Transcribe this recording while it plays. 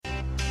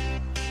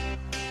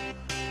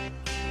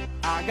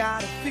I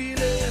got a feeling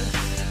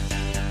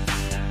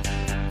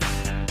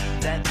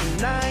that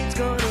tonight's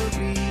gonna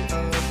be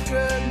a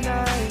good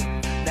night.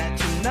 That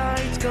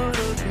tonight's gonna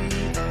be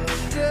a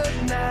good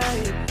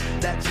night.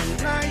 That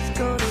tonight's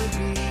gonna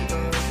be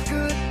a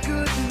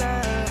good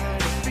night. I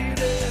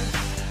feel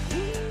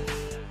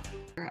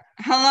it.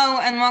 Hello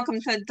and welcome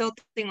to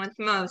Adulting with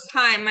Mose.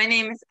 Hi, my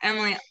name is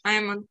Emily.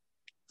 I'm a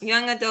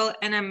young adult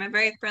and I'm a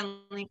very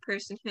friendly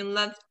person who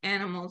loves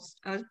animals.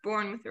 I was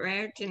born with a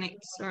rare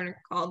genetic disorder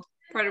called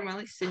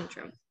Prader-Willi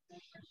syndrome.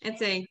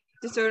 It's a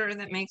disorder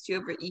that makes you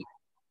overeat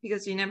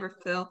because you never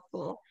feel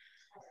full.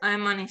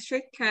 I'm on a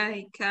strict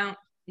calorie count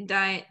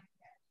diet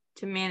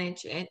to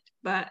manage it,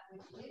 but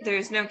there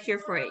is no cure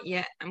for it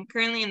yet. I'm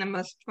currently in the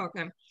MOST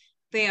program.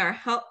 They are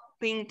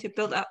helping to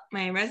build up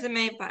my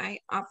resume, but I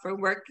offer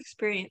work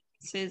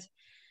experiences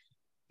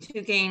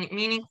to gain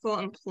meaningful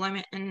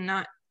employment and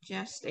not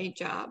just a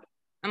job.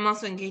 I'm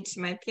also engaged to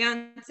my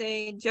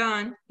fiance,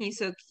 John. He's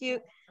so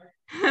cute.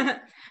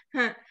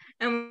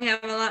 And we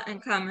have a lot in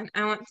common.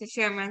 I want to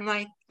share my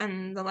life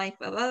and the life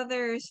of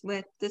others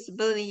with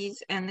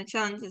disabilities and the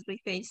challenges we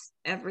face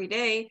every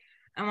day.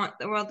 I want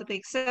the world to be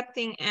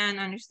accepting and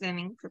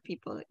understanding for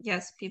people,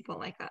 yes, people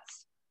like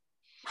us.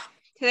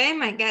 Today,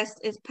 my guest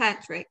is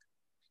Patrick.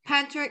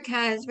 Patrick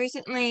has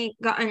recently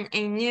gotten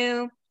a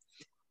new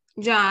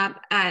job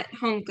at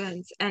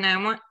HomeGoods, and I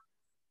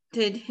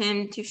wanted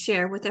him to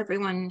share with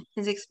everyone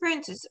his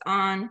experiences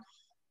on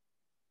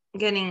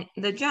getting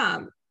the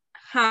job.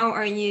 How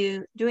are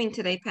you doing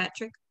today,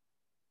 Patrick?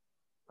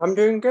 I'm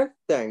doing good,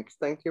 thanks.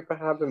 Thank you for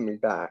having me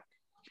back.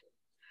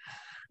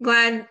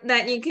 Glad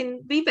that you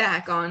can be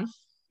back on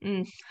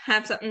and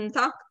have something to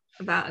talk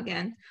about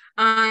again.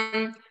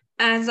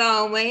 As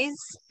always,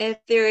 if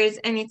there is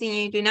anything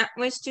you do not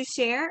wish to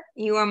share,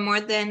 you are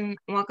more than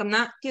welcome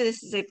not to.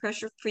 This is a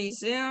pressure-free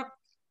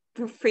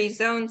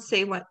zone.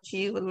 Say what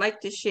you would like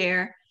to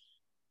share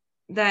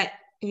that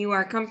you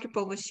are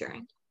comfortable with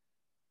sharing.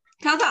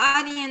 Tell the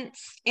audience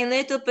a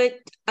little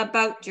bit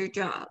about your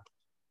job.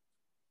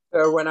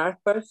 So when I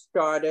first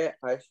started,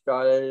 I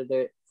started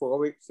it 4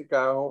 weeks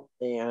ago,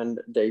 and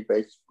they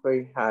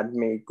basically had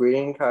me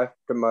greeting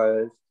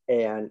customers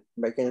and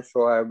making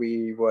sure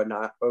we were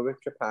not over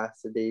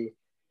capacity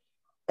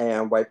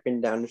and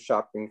wiping down the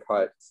shopping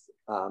carts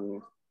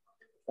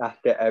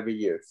after every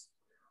use.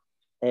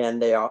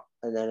 And then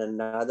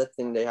another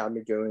thing they had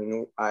me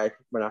doing,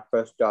 when I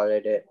first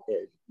started it,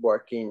 is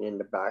working in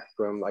the back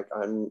room, like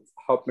I'm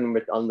helping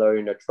with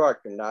unloading the truck,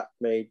 and that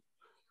made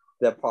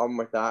the problem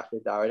with that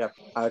is I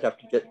would have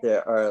to get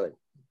there early.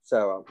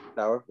 So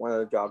that was one of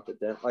the jobs I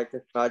didn't like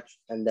as much.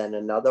 And then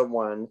another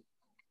one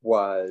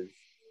was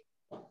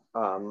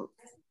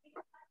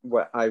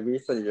what I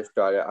recently just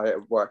started. I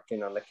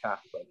working on the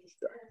cash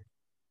register.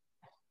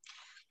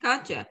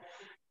 Gotcha.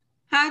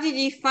 How did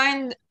you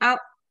find out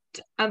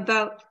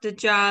about the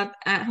job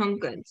at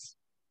HomeGoods?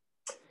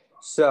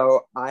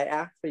 So I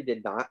actually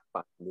did not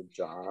find the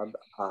job.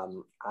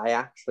 I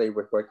actually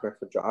was working with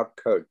a job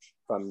coach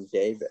from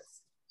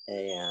Davis,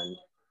 and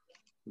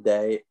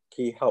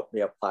he helped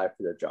me apply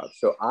for the job.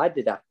 So I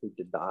did not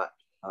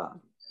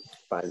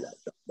find that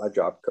job. My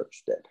job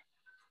coach did.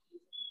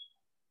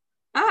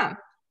 Ah,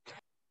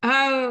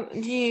 how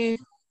do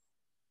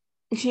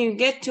you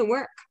get to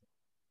work?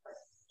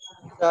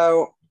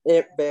 So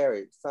it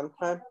varies.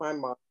 Sometimes my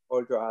mom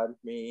will drive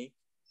me,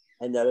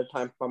 and the other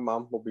time my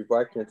mom will be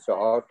working, so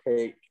I'll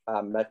take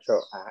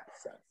Metro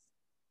Access.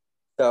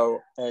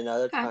 So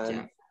another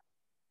time,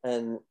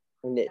 and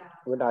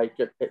when I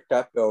get picked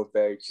up, it'll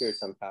vary too.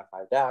 Sometimes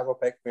my dad will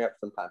pick me up,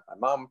 sometimes my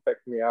mom will pick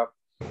me up.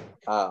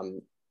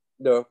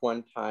 There was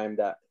one time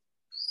that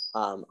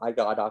I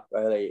got off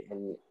early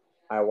and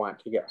I wanted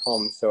to get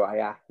home, so I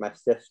asked my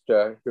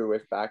sister, who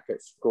was back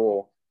at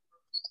school,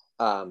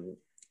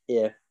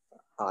 if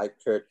I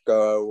could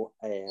go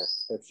and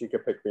if she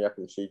could pick me up,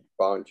 and she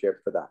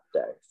volunteered for that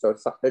day. So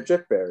it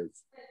just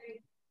varies.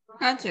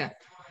 Gotcha.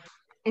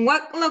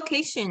 What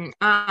location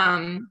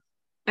are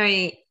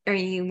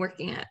you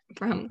working at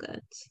for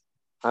HomeGoods?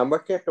 I'm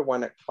working at the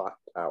one at Clock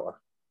Tower.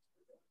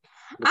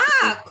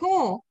 Ah,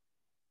 cool.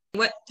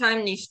 What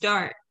time do you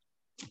start?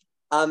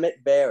 It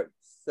varies.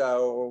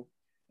 So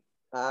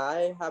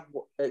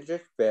it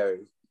just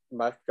varies.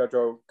 My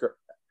schedule,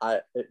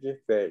 it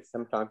just varies.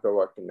 Sometimes I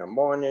work in the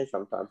morning,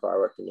 sometimes I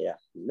work in the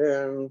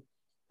afternoon.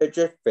 It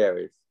just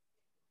varies.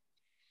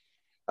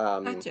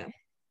 Gotcha.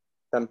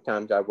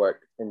 Sometimes I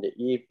work in the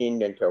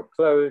evening until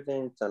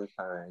closing.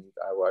 Sometimes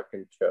I work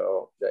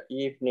until the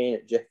evening.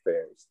 It just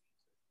varies.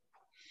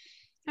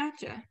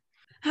 Gotcha.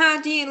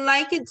 How do you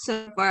like it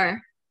so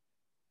far?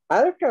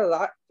 I like it a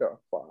lot so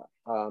far.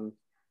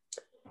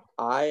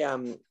 I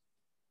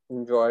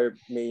enjoy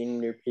meeting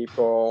new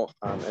people,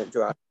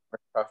 interacting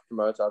with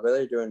customers. I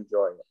really do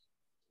enjoy it.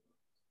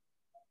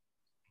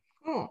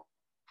 Cool.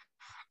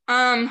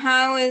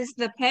 How is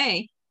the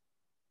pay?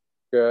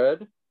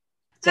 Good.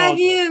 Have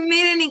you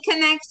made any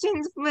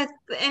connections with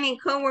any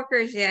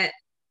coworkers yet?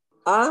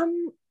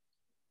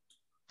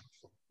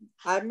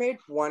 I made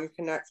one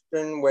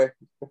connection with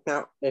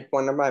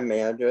one of my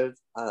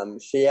managers.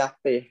 She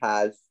actually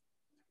has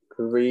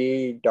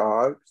 3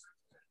 dogs,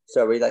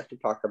 so we like to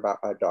talk about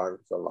our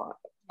dogs a lot.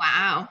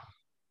 Wow.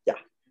 Yeah.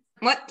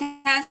 What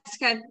tasks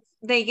have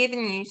they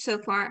given you so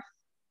far?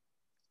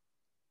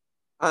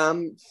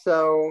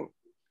 So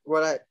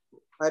what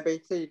I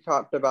basically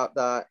talked about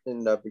that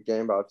in the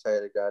beginning, but I'll say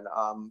it again.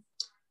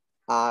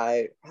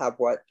 I have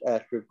worked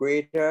as a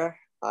greeter.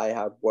 I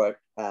have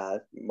worked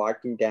as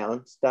marking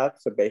down stuff.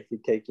 So basically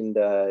taking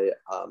the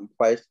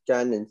price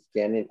gun and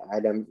scanning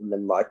items and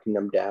then marking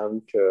them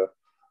down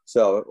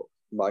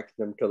marking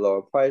them to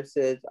lower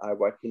prices. I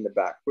worked in the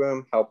back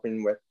room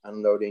helping with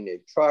unloading a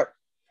truck.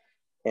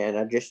 And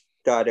I just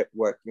started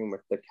working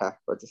with the cash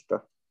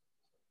register.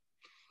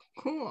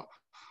 Cool.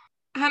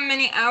 How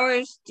many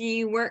hours do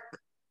you work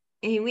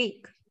a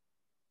week?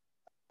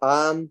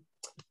 I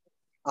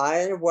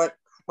work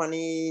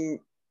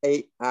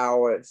 28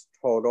 hours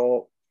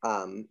total.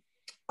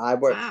 I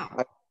work,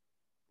 wow.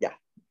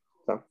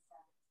 So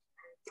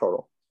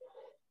total.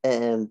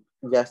 And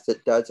yes,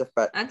 it does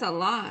affect. That's a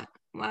lot.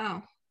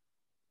 Wow.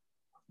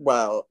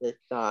 Well,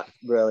 it's not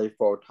really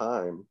full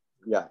time.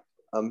 Yeah,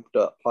 I'm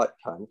the part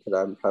time because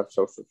I have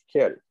Social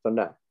Security. So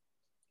no.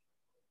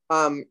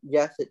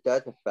 Yes, it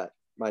does affect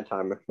my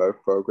time with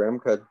both program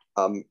because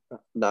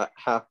not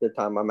half the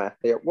time I'm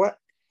actually at work.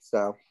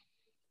 So.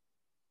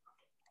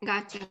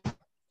 Gotcha.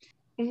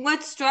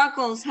 What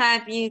struggles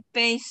have you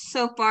faced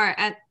so far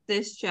at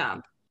this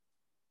job?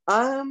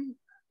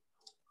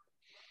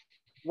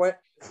 What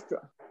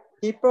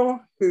people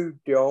who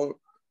don't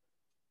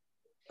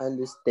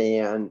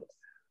understand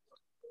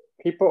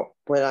people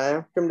when I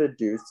ask them to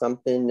do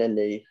something and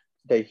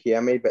they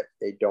hear me but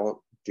they don't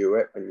do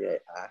it when they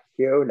ask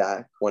you,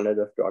 that's one of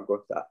the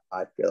struggles that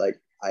I feel like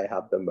I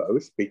have the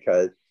most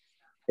because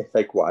it's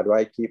like, why do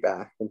I keep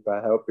asking for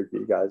help if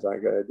you guys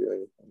aren't gonna do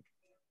anything?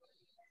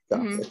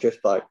 So It's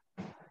just like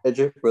it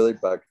just really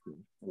bugs me.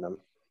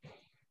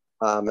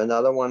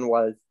 Another one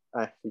was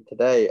actually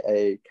today,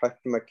 a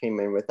customer came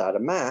in without a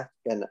mask,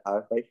 and I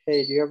was like,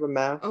 hey, do you have a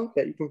mask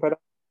that you can put on?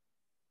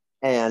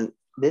 And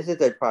this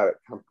is a private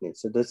company,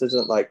 so this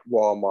isn't like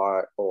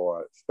Walmart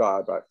or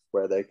Starbucks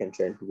where they can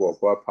change the world.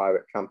 We're a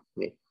private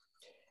company.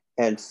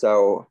 And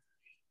so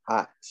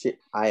I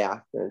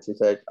asked her, and she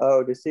said,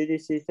 oh, the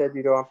CDC said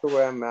you don't have to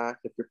wear a mask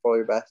if you're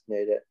fully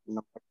vaccinated. And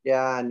I'm like,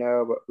 yeah, I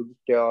know, but we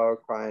still are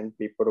requiring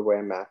people to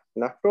wear masks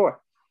in our store.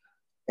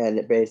 And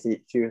it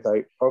basically, she was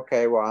like,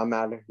 okay, well, I'm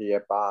out of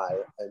here, bye.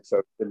 And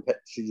so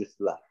she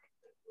just left.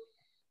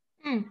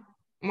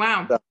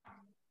 Wow. So,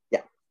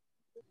 yeah.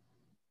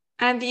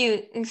 Have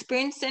you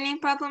experienced any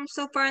problems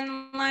so far in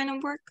the line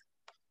of work?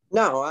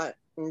 No, I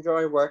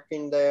enjoy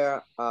working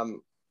there.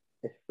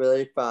 It's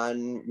really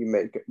fun.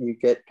 You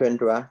get to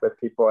interact with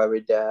people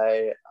every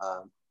day.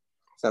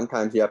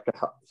 Sometimes you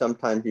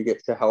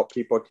get to help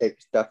people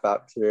take stuff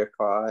out to their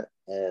car.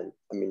 And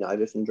I mean, I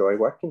just enjoy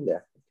working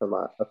there. It's a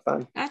lot of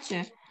fun.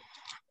 Gotcha.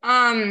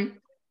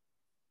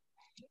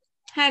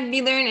 Have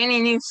you learned any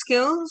new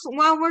skills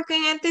while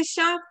working at this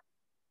shop?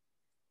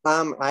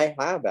 I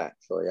have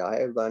actually. I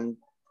have learned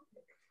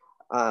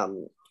how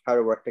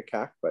to work the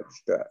cash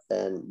register,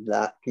 and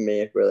that to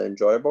me is really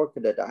enjoyable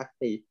because it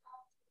actually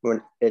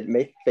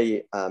makes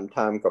the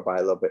time go by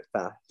a little bit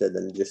faster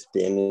than just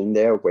standing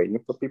there waiting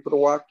for people to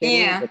walk in.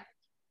 Yeah.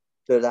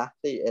 So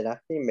it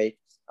actually makes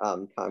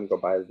time go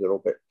by a little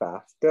bit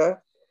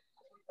faster,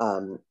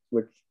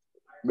 which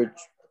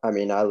I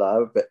mean I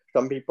love. But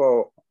some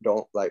people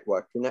don't like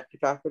working at the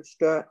cash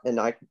register, and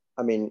I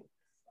mean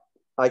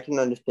I can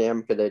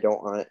understand because they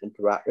don't want to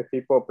interact with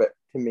people. But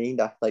to me,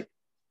 that's like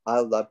I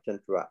love to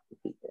interact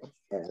with people,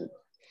 and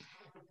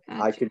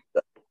gotcha.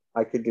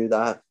 I could do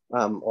that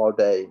all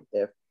day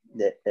if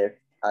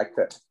I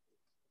could.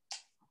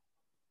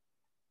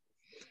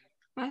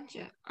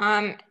 Gotcha.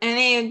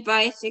 Any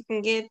advice you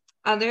can give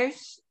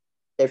others?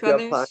 If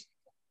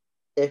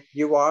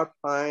you are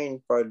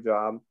applying for a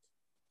job,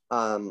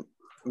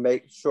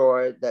 make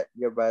sure that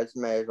your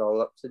resume is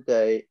all up to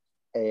date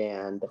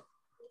and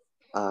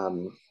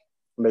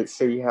make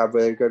sure you have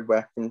really good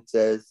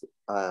references.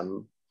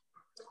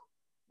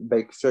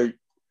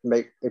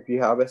 If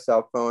you have a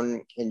cell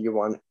phone and you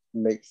want,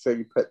 make sure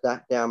you put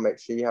that down. Make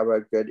sure you have a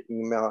good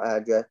email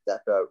address.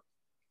 That's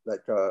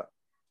a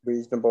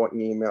reasonable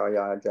email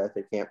address.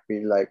 It can't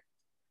be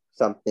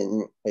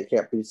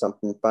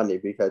something funny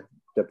because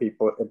the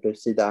people, if they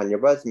see that on your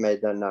resume,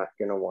 they're not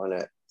gonna want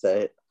to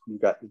say you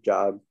got the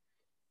job.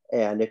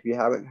 And if you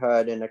haven't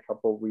heard in a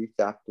couple of weeks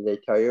after they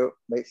tell you,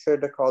 make sure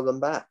to call them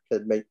back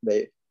because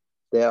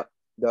they're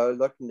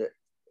looking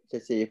to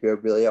see if you're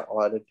really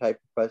the type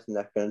of person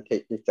that's going to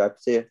take this job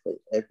seriously.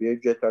 If you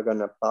just are going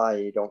to apply,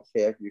 you don't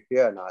care if you're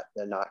here or not,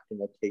 they're not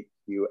going to take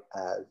you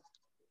as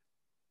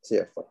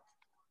seriously.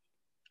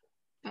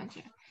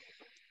 Gotcha.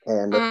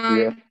 And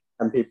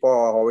and people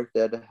are always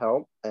there to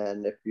help.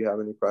 And if you have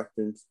any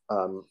questions,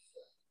 I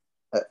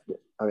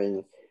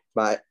mean,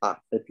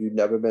 if you've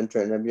never been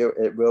to an interview,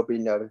 it will be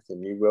nervous,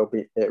 and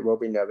it will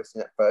be nervous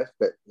at first,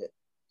 but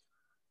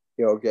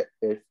you'll get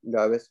as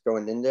nervous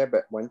going in there,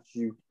 but once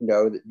you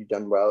know that you've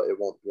done well, it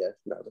won't be as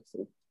nervous.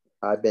 And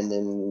I've been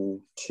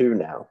in 2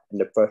 now,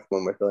 and the first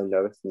one was really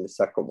nervous, and the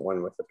second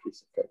one was a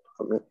piece of cake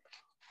for me.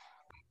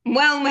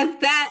 Well, with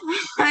that,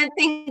 I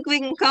think we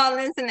can call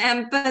this an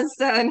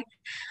episode.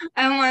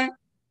 I want to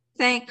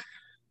thank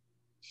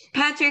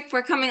Patrick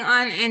for coming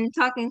on and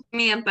talking to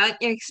me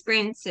about your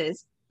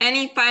experiences.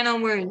 Any final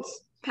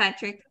words,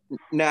 Patrick?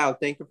 No,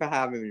 thank you for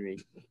having me.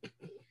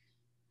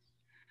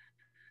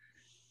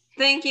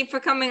 Thank you for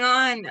coming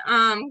on.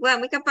 Glad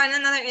we could find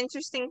another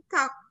interesting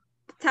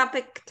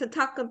topic to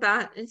talk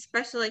about,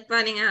 especially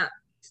finding out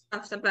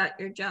stuff about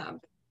your job.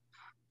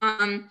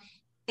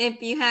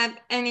 If you have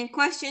any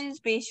questions,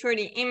 be sure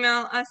to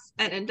email us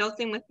at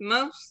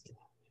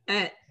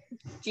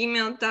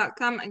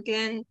adultingwithmost@gmail.com.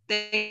 Again,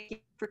 thank you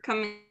for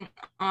coming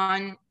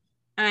on,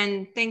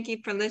 and thank you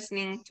for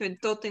listening to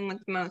Adulting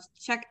with Most.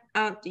 Check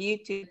out the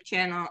YouTube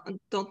channel,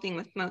 Adulting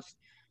with Most,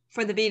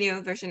 for the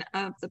video version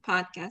of the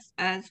podcast,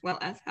 as well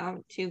as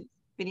how-to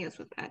videos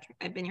with Patrick.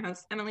 I've been your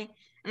host, Emily,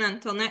 and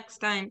until next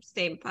time,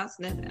 stay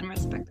positive and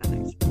respect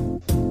others.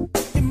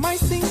 It might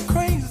seem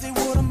crazy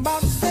what I'm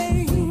about to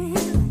say.